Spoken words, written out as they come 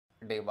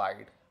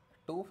divide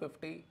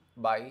 250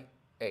 by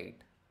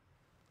 8.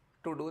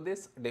 To do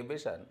this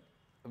division,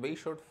 we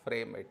should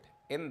frame it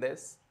in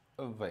this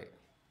way.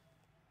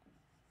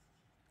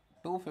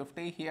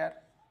 250 here,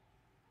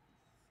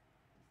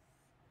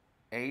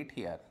 8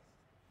 here.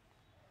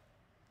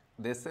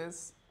 This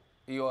is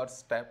your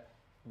step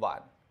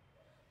 1.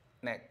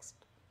 Next,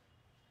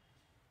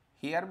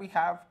 here we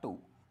have 2,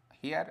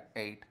 here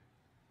 8.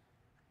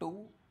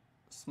 2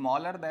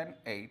 smaller than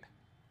 8.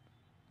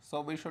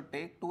 So we should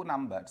take two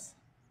numbers,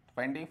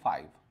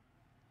 25.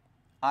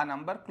 A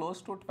number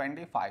close to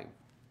 25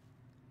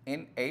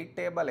 in 8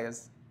 table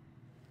is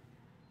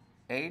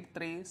 8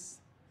 3s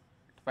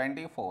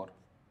 24.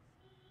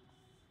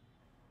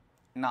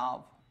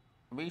 Now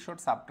we should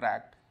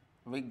subtract,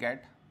 we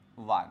get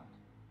 1.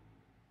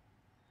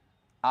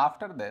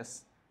 After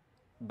this,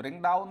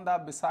 bring down the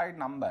beside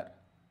number.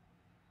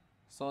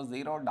 So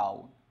 0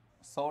 down,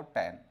 so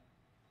 10.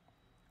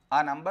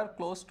 A number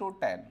close to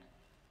 10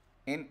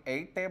 in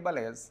 8 table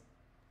is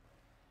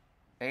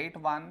 8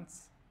 1s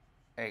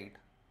 8.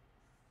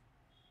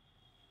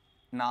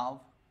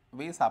 Now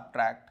we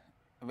subtract,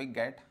 we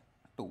get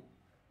 2.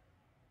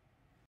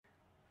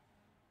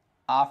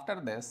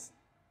 After this,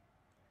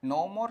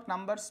 no more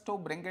numbers to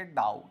bring it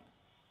down.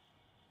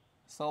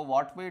 So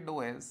what we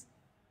do is,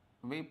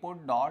 we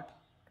put dot,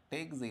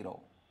 take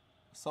 0,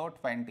 so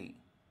 20.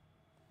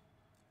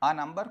 A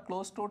number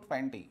close to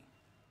 20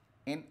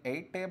 in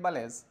 8 table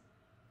is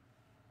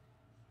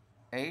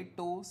 8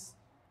 2s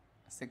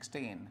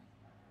 16.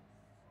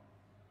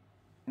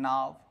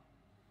 Now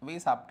we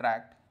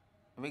subtract,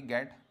 we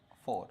get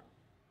 4.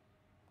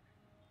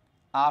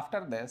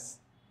 After this,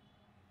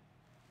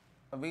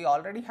 we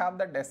already have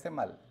the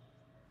decimal,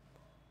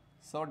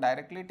 so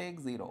directly take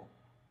 0,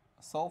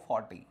 so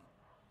 40.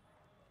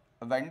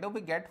 When do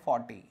we get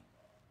 40?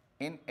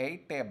 In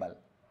 8 table,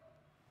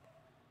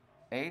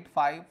 8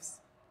 5s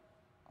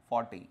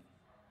 40.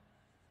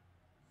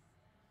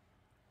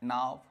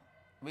 Now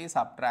we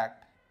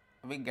subtract,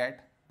 we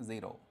get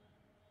 0.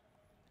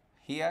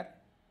 Here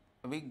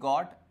we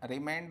got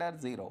remainder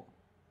 0.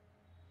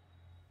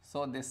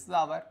 So this is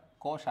our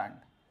quotient.